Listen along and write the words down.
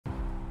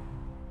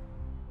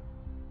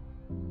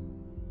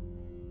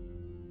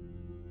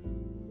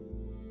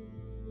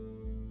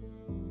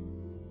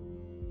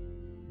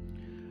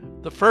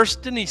The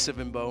first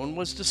Denisovan bone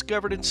was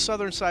discovered in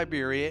southern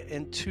Siberia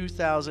in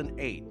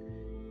 2008.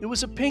 It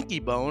was a pinky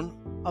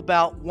bone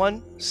about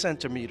 1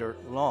 centimeter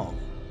long.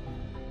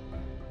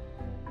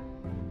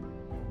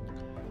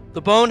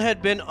 The bone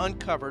had been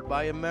uncovered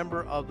by a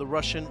member of the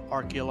Russian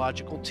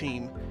archaeological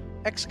team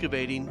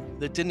excavating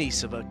the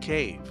Denisova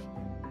cave.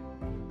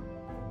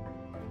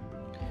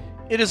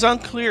 It is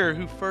unclear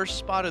who first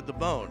spotted the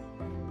bone,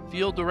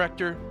 field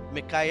director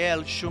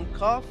Mikhail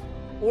Shumkov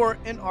or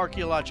an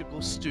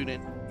archaeological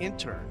student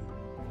intern.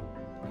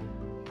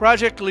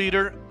 Project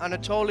leader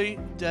Anatoly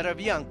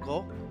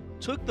Derevianko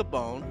took the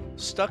bone,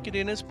 stuck it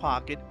in his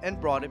pocket, and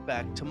brought it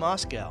back to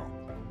Moscow.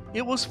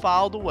 It was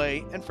filed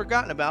away and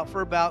forgotten about for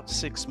about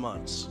 6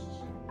 months.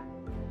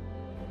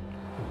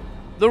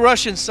 The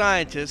Russian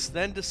scientists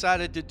then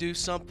decided to do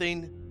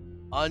something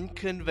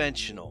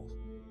unconventional.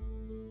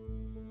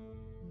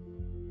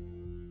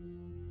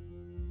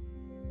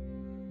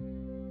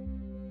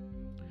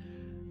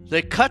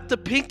 They cut the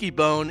pinky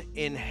bone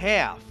in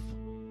half.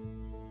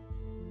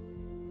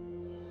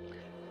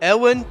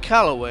 Elwyn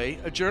Calloway,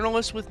 a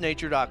journalist with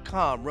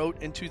Nature.com,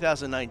 wrote in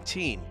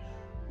 2019,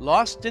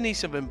 "Lost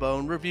Denisovan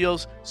bone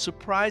reveals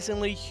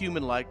surprisingly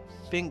human-like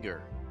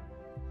finger."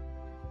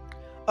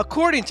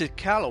 According to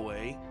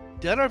Calloway,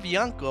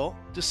 Derevianko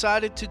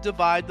decided to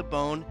divide the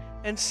bone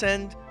and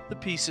send the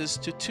pieces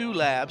to 2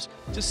 labs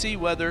to see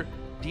whether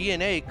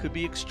DNA could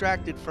be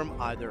extracted from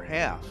either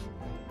half.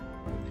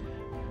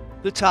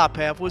 The top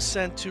half was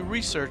sent to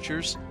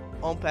researchers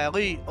en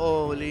Paris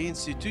au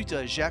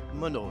l'Institut Jacques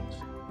Monod.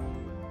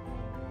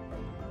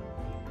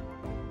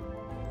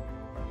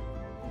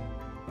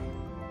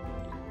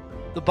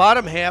 The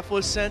bottom half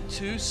was sent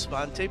to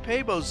Svante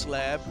Paabo's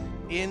lab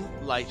in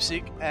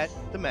Leipzig at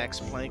the Max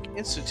Planck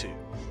Institute.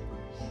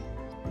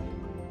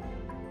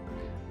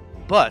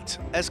 But,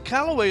 as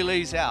Calloway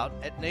lays out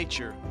at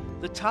Nature,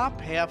 the top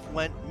half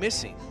went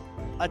missing,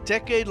 a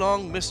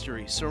decade-long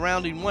mystery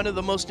surrounding one of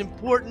the most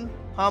important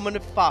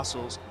hominid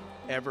fossils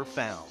ever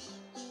found.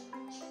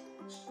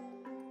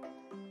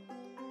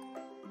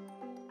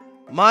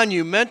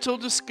 Monumental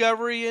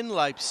discovery in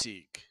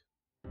Leipzig.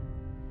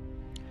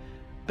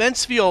 Ben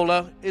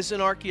Sviola is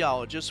an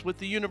archaeologist with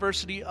the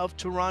University of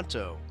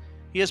Toronto.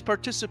 He has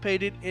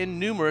participated in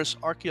numerous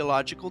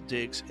archaeological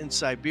digs in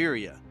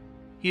Siberia.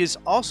 He is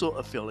also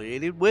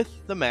affiliated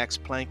with the Max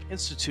Planck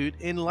Institute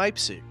in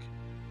Leipzig.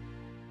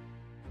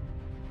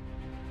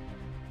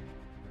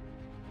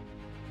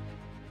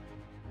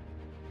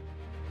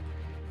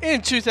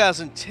 In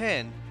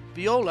 2010,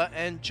 Viola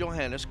and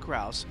Johannes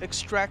Kraus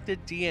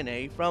extracted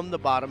DNA from the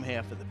bottom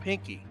half of the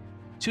pinky.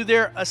 To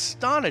their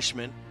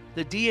astonishment,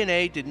 the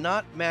DNA did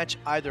not match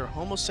either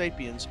Homo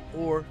sapiens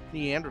or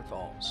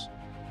Neanderthals.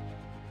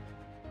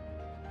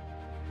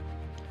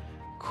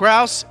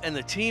 Kraus and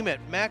the team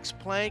at Max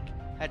Planck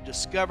had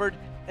discovered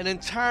an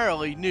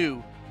entirely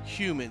new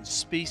human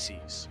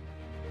species.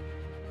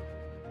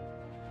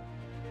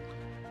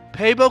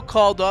 Paabo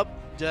called up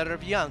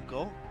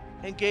Derevianko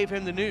and gave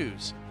him the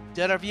news.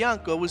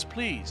 Derevianko was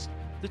pleased.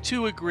 The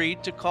two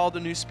agreed to call the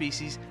new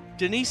species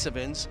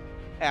Denisovans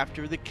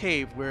after the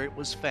cave where it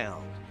was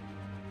found.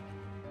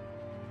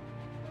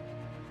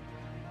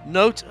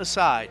 Note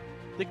aside,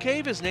 the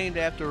cave is named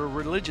after a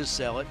religious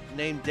zealot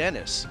named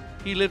Denis.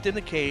 He lived in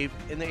the cave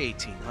in the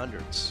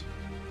 1800s.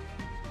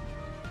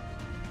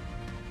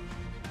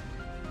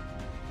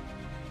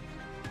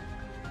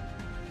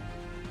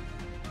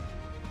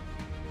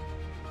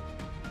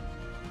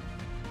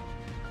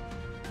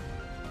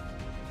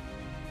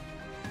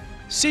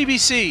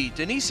 CBC,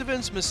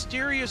 Denisovan's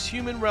Mysterious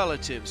Human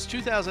Relatives,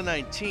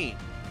 2019.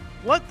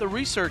 What the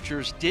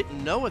researchers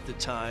didn't know at the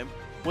time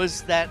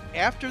was that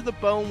after the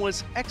bone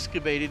was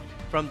excavated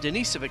from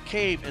Denisova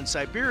Cave in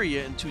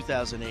Siberia in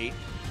 2008,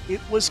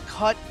 it was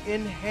cut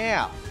in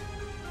half.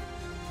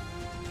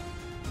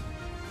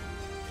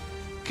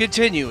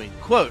 Continuing,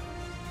 quote,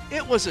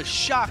 "It was a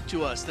shock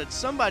to us that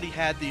somebody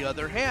had the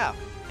other half,"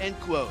 end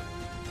quote.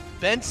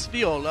 Ben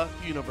Sviola,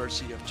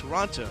 University of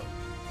Toronto.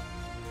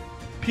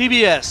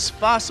 PBS,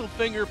 Fossil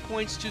Finger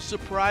points to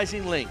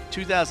surprising link,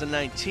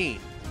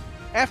 2019.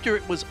 After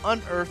it was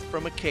unearthed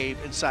from a cave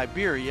in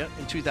Siberia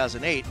in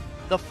 2008,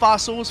 the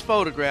fossil was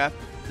photographed,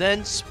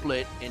 then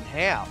split in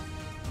half.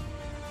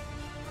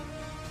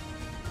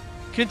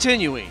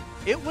 Continuing,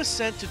 it was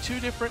sent to 2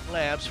 different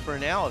labs for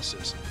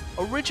analysis.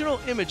 Original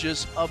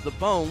images of the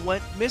bone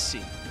went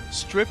missing,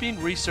 stripping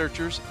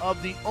researchers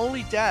of the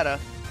only data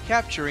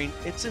capturing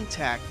its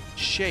intact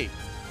shape.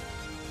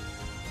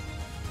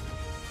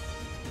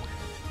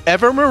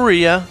 Eva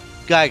Maria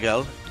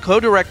Geigel,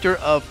 co-director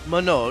of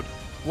Monod,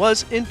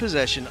 was in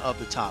possession of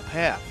the top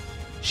half.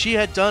 She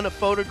had done a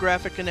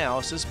photographic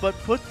analysis but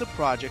put the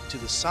project to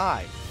the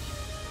side.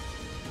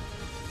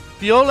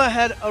 Viola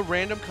had a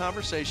random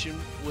conversation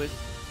with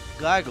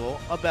Geigel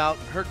about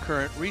her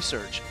current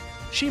research.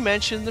 She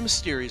mentioned the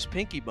mysterious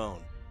pinky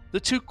bone. The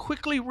two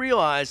quickly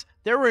realized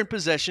they were in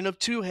possession of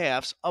 2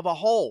 halves of a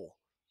whole.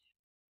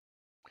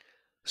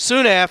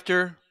 Soon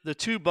after, the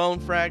 2 bone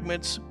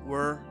fragments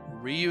were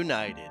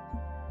reunited.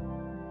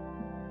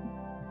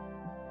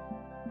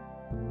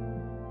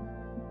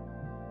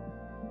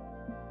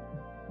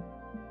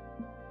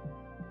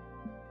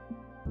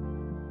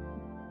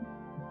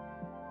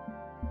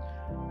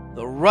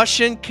 The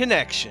Russian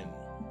Connection.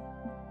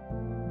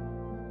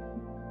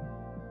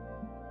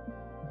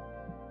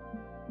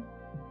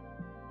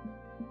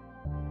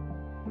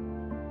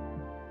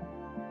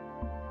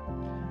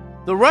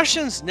 The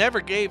Russians never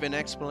gave an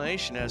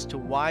explanation as to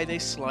why they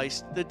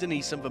sliced the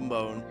Denisovan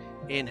bone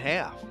in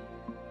half.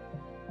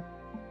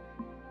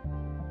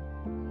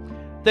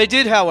 They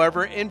did,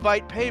 however,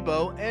 invite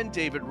Paabo and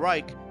David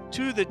Reich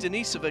to the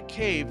Denisova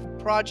Cave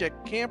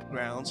Project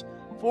campgrounds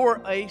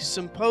for a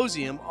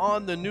symposium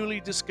on the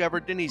newly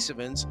discovered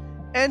Denisovans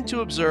and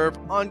to observe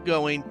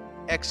ongoing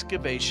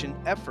excavation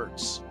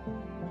efforts.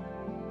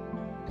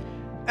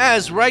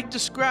 As Reich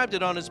described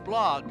it on his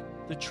blog,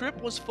 the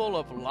trip was full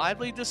of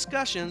lively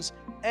discussions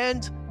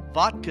and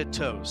vodka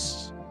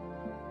toasts.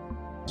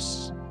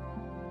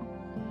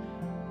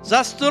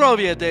 За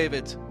здоровье,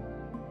 David!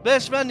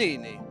 Без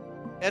ванили.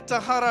 Это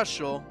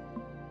хорошо.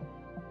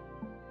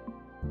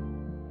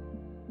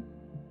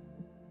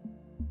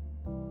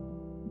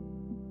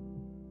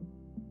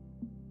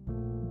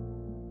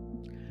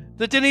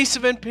 The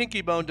Denisovan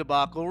pinky bone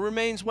debacle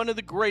remains one of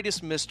the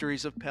greatest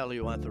mysteries of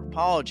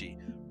paleoanthropology,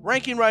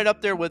 ranking right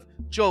up there with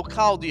Joe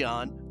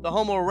Caldeon, the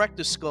Homo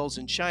erectus skulls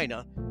in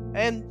China,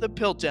 and the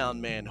Piltdown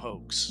Man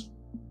hoax.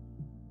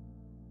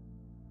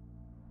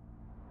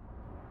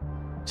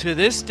 To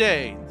this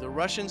day, the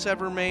Russians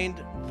have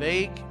remained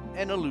vague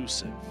and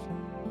elusive.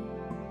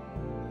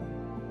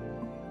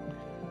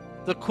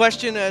 The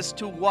question as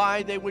to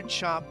why they would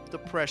chop the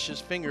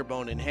precious finger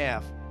bone in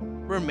half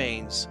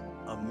remains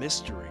a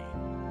mystery.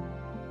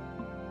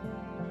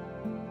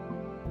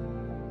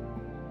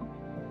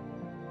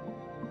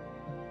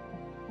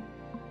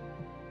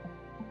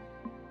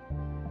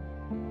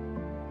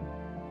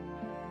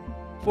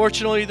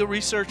 Fortunately, the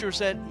researchers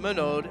at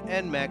Monod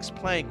and Max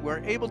Planck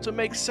were able to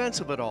make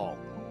sense of it all.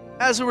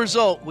 As a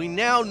result, we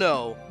now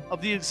know of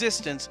the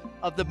existence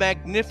of the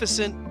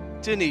magnificent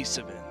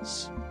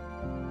Denisovans.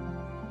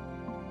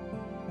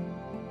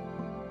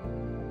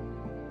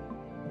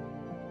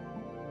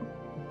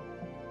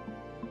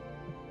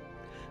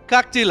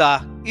 Как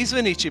дела?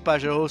 Извините,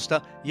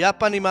 пожалуйста, я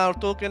понимал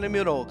только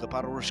немного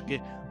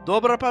по-русски.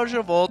 Добро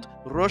пожаловать,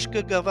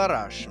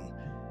 русскоговорящим.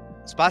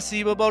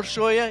 Спасибо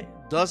большое,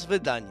 до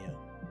свидания.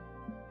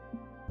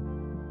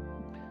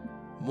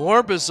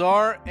 More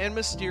bizarre and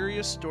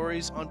mysterious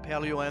stories on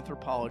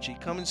paleoanthropology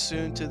coming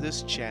soon to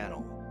this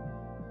channel.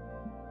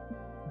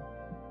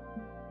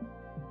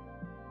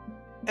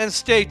 And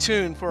stay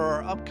tuned for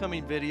our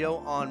upcoming video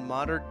on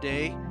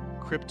modern-day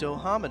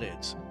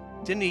crypto-hominids.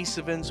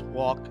 Denisovans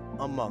walk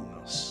among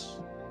us.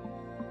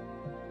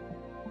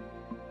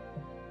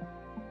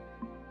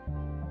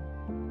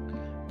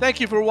 Thank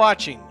you for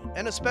watching,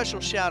 and a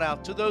special shout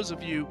out to those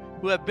of you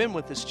who have been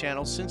with this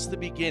channel since the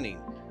beginning.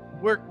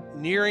 We're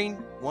nearing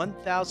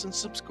 1,000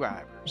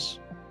 subscribers.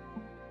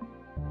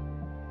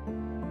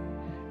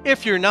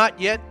 If you're not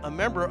yet a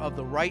member of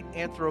the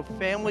Right-Anthro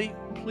family,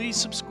 please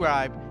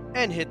subscribe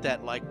and hit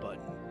that like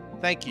button.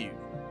 Thank you.